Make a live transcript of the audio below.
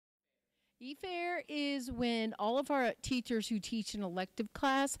E-Fair is when all of our teachers who teach an elective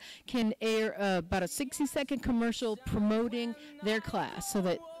class can air about a 60-second commercial promoting their class so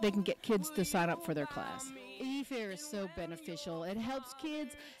that they can get kids to sign up for their class. E-Fair is so beneficial. It helps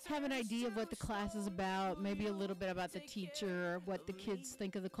kids have an idea of what the class is about, maybe a little bit about the teacher, what the kids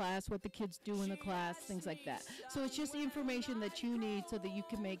think of the class, what the kids do in the class, things like that. So it's just the information that you need so that you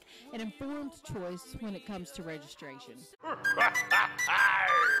can make an informed choice when it comes to registration.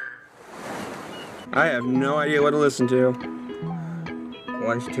 I have no idea what to listen to.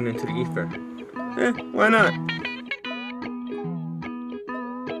 Why don't you tune into the E-Fair? Why not?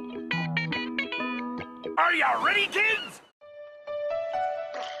 Are you ready, kids?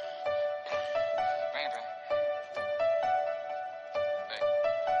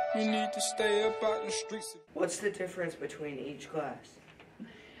 You need to stay up out the streets. What's the difference between each class?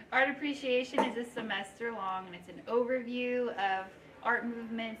 Art appreciation is a semester long, and it's an overview of art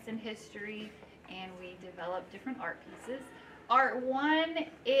movements and history, and we develop different art pieces. Art 1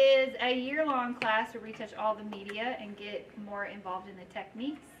 is a year-long class where we touch all the media and get more involved in the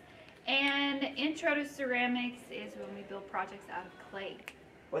techniques. And Intro to Ceramics is when we build projects out of clay.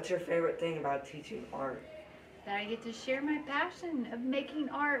 What's your favorite thing about teaching art? That I get to share my passion of making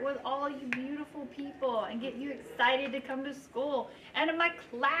art with all you beautiful people and get you excited to come to school and in my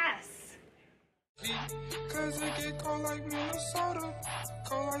class. Cause it get cold like Minnesota,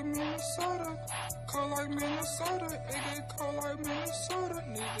 cold like Minnesota, cold like Minnesota, it get cold like Minnesota.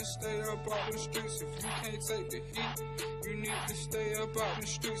 Need to stay up out the streets if you can't take the heat. You need to stay up out the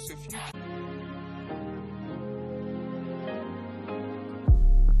streets if you can't.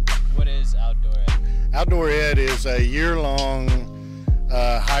 What is Outdoor Ed? Outdoor Ed is a year-long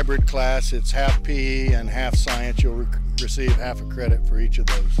hybrid class. It's half PE and half science. You'll receive half a credit for each of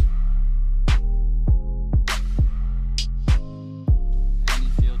those. Any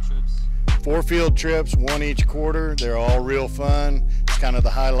field trips? 4 field trips, 1 each quarter. They're all real fun. It's kind of the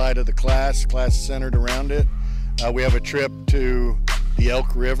highlight of the class. The class is centered around it. We have a trip to the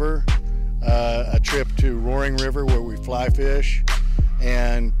Elk River, a trip to Roaring River where we fly fish,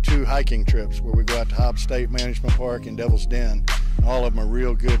 and 2 hiking trips where we go out to Hobbs State Management Park and Devil's Den. All of them are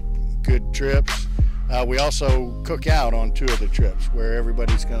real good trips. We also cook out on 2 of the trips where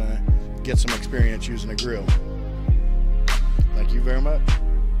everybody's going to get some experience using a grill. Thank you very much.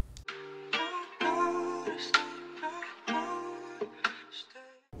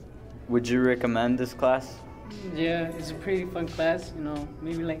 Would you recommend this class? Yeah, it's a pretty fun class, you know,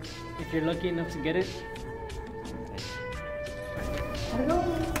 maybe like if you're lucky enough to get it.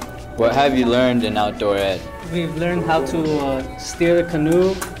 What have you learned in Outdoor Ed? We've learned how to steer the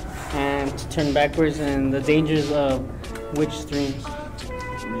canoe and to turn backwards and the dangers of which streams.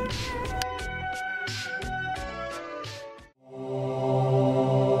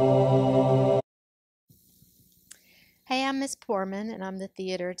 Hey, I'm Miss Poorman, and I'm the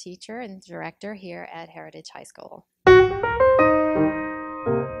theater teacher and director here at Heritage High School.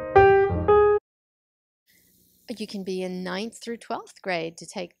 You can be in 9th through 12th grade to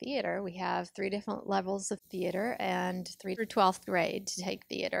take theater. We have 3 different levels of theater and 3 through 12th grade to take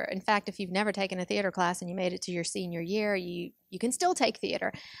theater. In fact, if you've never taken a theater class and you made it to your senior year, you can still take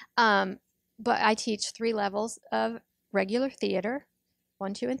theater. But I teach 3 levels of regular theater,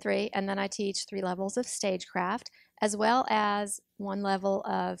 1, 2, and 3, and then I teach 3 levels of stagecraft, as well as 1 level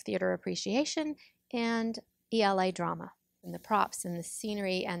of theater appreciation and ELA drama, and the props and the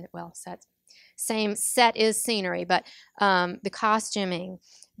scenery and, well, sets. Same set is scenery, but the costuming,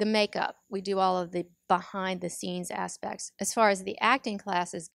 the makeup, we do all of the behind the scenes aspects. As far as the acting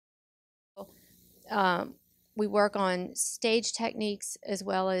classes, we work on stage techniques as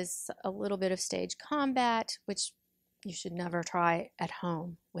well as a little bit of stage combat, which you should never try at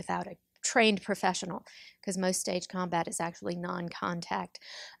home without a trained professional, because most stage combat is actually non-contact.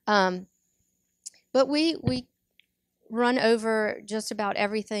 But we run over just about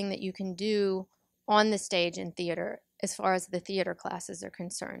everything that you can do on the stage in theater as far as the theater classes are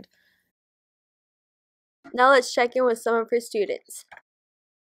concerned. Now let's check in with some of her students.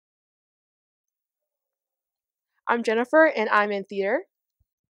 I'm Jennifer and I'm in theater.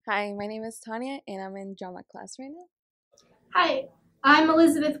 Hi, my name is Tanya and I'm in drama class right now. Hi, I'm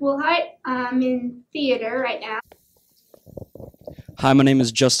Elizabeth Woolhite. I'm in theater right now. Hi, my name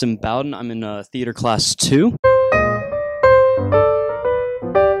is Justin Bowden. I'm in theater class 2.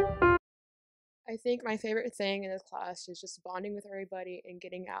 I think my favorite thing in this class is just bonding with everybody and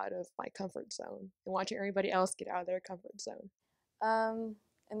getting out of my comfort zone and watching everybody else get out of their comfort zone.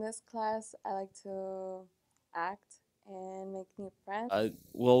 In this class, I like to act and make new friends.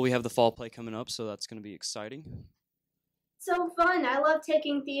 Well, we have the fall play coming up, so that's going to be exciting. so fun. I love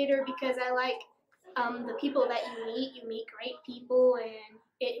taking theater because I like the people that you meet. You meet great people, and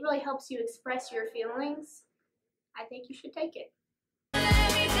it really helps you express your feelings. I think you should take it.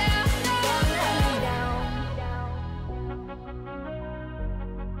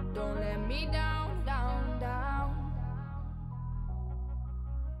 Don't let me down, down, down.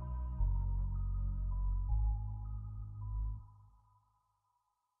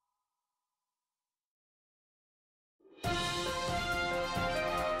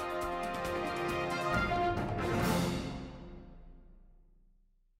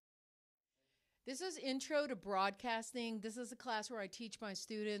 This is Intro to Broadcasting. This is a class where I teach my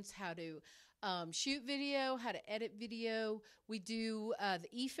students how to shoot video, how to edit video. We do the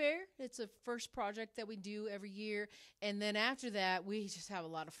E-Fair. It's a first project that we do every year. And then after that, we just have a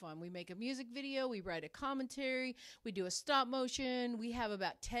lot of fun. We make a music video. We write a commentary. We do a stop motion. We have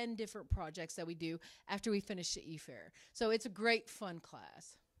about 10 different projects that we do after we finish the E-Fair. So it's a great, fun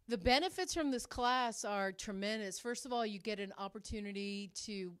class. The benefits from this class are tremendous. First of all, you get an opportunity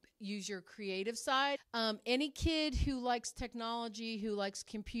to use your creative side. Any kid who likes technology, who likes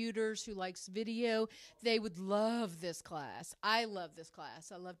computers, who likes video, they would love this class. I love this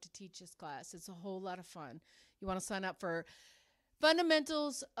class. I love to teach this class. It's a whole lot of fun. You want to sign up for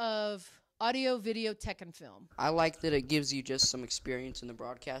Fundamentals of Audio, Video, Tech, and Film. I like that it gives you just some experience in the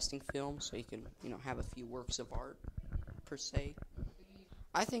broadcasting film, so you can, have a few works of art, per se.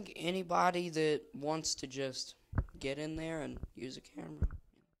 I think anybody that wants to just get in there and use a camera.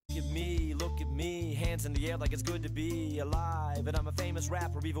 Look at me, hands in the air like it's good to be alive. And I'm a famous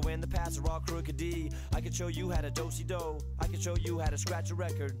rapper, even when the paths are all crooked D. I can show you how to do-si-do, I can show you how to scratch a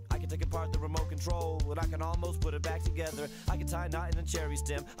record. I can take apart the remote control, and I can almost put it back together. I can tie a knot in a cherry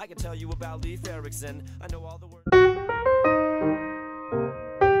stem, I can tell you about Leif Erikson. I know all the words.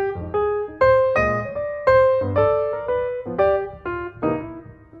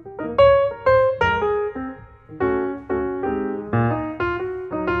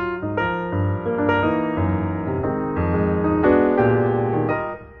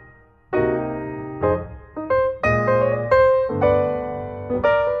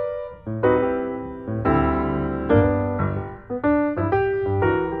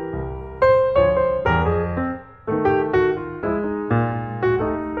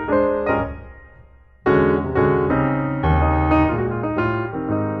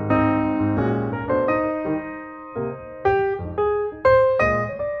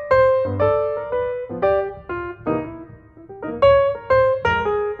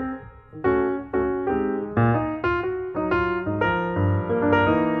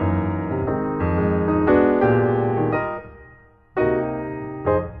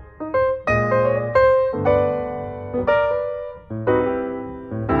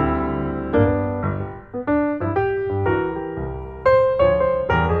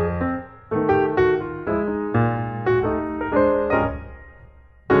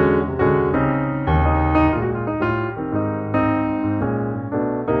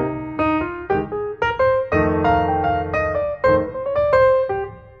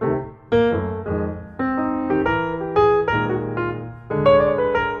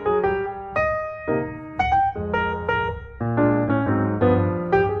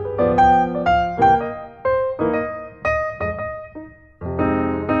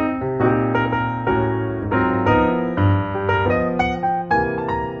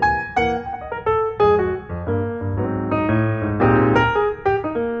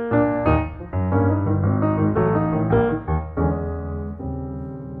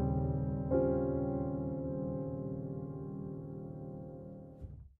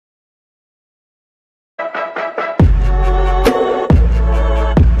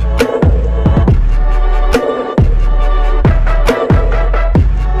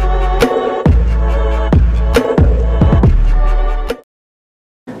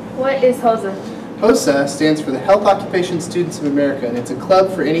 What is HOSA? HOSA stands for the Health Occupation Students of America, and it's a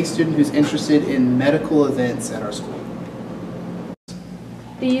club for any student who's interested in medical events at our school.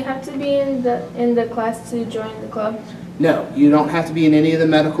 Do you have to be in the class to join the club? No, you don't have to be in any of the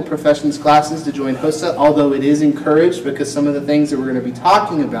medical professions classes to join HOSA, although it is encouraged because some of the things that we're going to be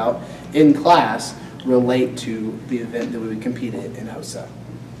talking about in class relate to the event that we would compete in HOSA.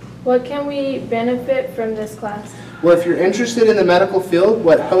 What can we benefit from this class? Well, if you're interested in the medical field,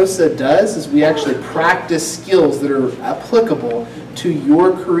 what HOSA does is we actually practice skills that are applicable to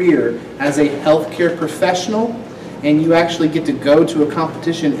your career as a healthcare professional, and you actually get to go to a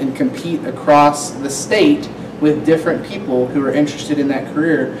competition and compete across the state with different people who are interested in that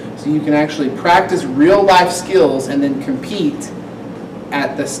career. So you can actually practice real life skills and then compete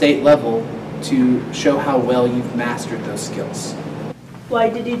at the state level to show how well you've mastered those skills. Why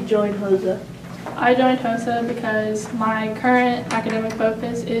did you join HOSA? I joined HOSA because my current academic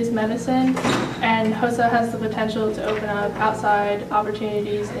focus is medicine, and HOSA has the potential to open up outside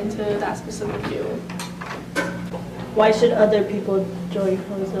opportunities into that specific field. Why should other people join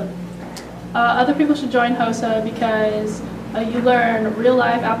HOSA? Other people should join HOSA because you learn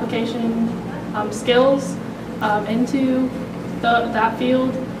real-life application skills into that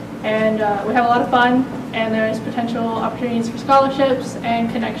field, and we have a lot of fun, and there's potential opportunities for scholarships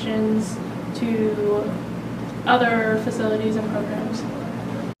and connections to other facilities and programs.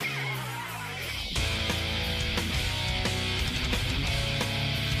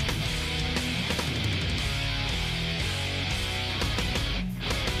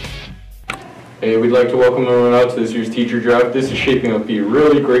 Hey, we'd like to welcome everyone out to this year's teacher draft. This is shaping up to be a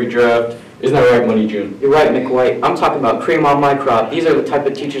really great draft. Isn't that right, Money June? You're right, McWhite. I'm talking about cream on my crop. These are the type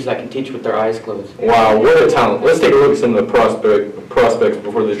of teachers that can teach with their eyes closed. Wow, what a talent. Let's take a look at some of the prospects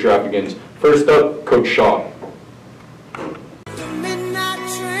before this draft begins. First up, Coach Shaw.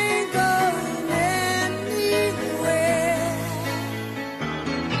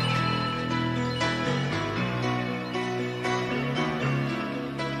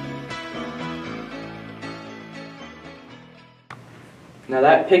 Now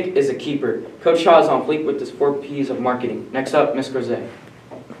that pick is a keeper. Coach Shaw is on fleek with his 4 P's of marketing. Next up, Miss Grise.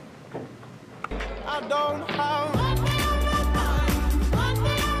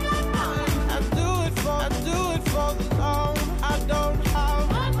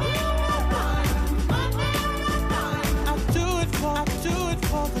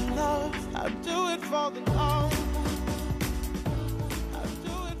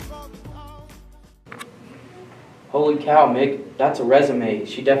 Holy cow, Mick, that's a resume.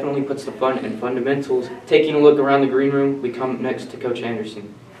 She definitely puts the fun in fundamentals. Taking a look around the green room, we come next to Coach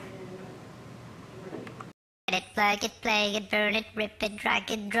Anderson. Plug it, play it, burn it, rip it,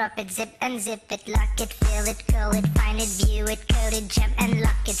 drag it, drop it, zip and zip it, lock it, fill it, curl it, find it, view it, code it, jump and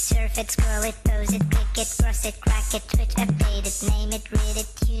lock it, surf it, scroll it, pose it, click it, cross it, crack it, twitch, update it, name it, read it,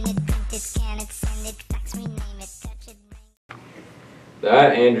 tune it, print it, scan it, send it, fax, rename it, touch it, bring.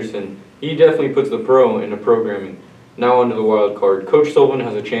 That Anderson, he definitely puts the pro into programming. Now onto the wild card. Coach Sullivan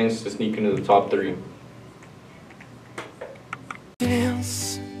has a chance to sneak into the top 3.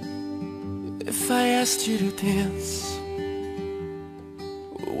 Dance. If I asked you to dance,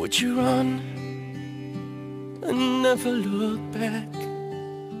 would you run and never look back?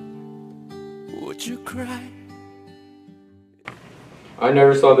 Would you cry? I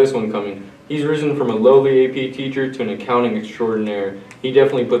never saw this one coming. He's risen from a lowly AP teacher to an accounting extraordinaire. He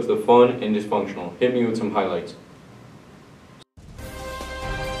definitely puts the fun and dysfunctional. Hit me with some highlights.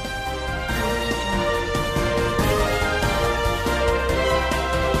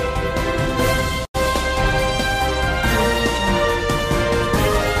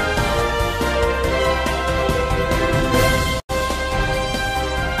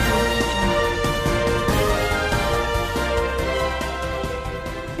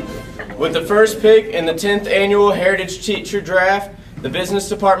 With the first pick in the 10th Annual Heritage Teacher Draft, the Business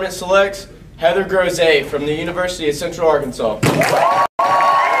Department selects Heather Grise from the University of Central Arkansas.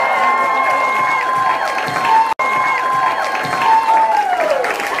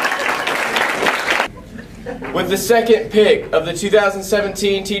 With the second pick of the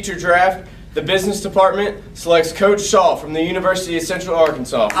 2017 Teacher Draft, the Business Department selects Coach Shaw from the University of Central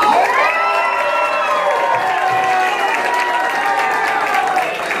Arkansas.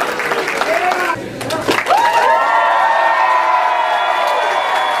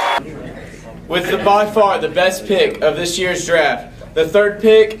 With by far the best pick of this year's draft, the third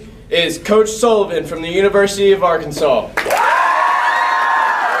pick is Coach Sullivan from the University of Arkansas.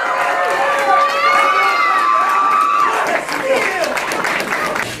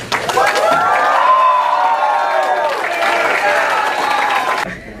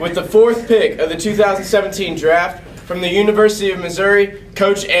 With the fourth pick of the 2017 draft, from the University of Missouri,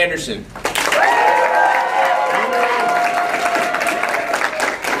 Coach Anderson.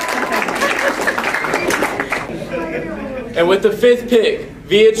 And with the fifth pick,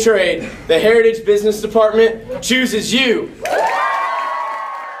 via trade, the Heritage Business Department chooses you.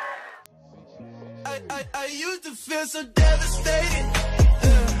 I used to feel so devastated.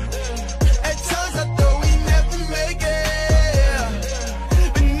 At times I thought we never make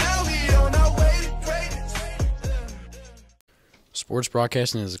it. But now we on our way to greatness. Sports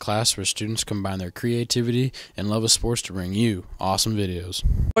broadcasting is a class where students combine their creativity and love of sports to bring you awesome videos.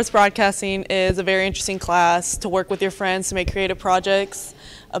 Sports broadcasting is a very interesting class to work with your friends to make creative projects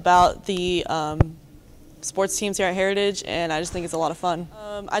about the sports teams here at Heritage, and I just think it's a lot of fun.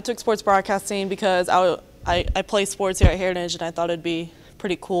 I took sports broadcasting because I play sports here at Heritage, and I thought it'd be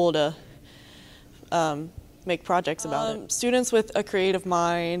pretty cool to make projects about it. Students with a creative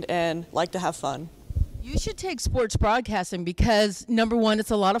mind and like to have fun. You should take sports broadcasting because, number one, it's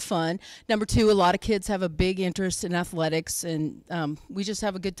a lot of fun. Number two, a lot of kids have a big interest in athletics, and we just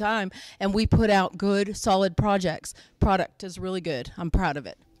have a good time. And we put out good, solid projects. Product is really good. I'm proud of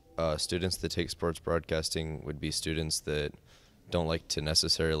it. Students that take sports broadcasting would be students that don't like to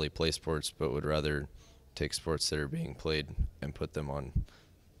necessarily play sports, but would rather take sports that are being played and put them on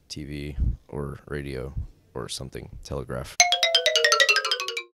TV or radio or something, telegraph.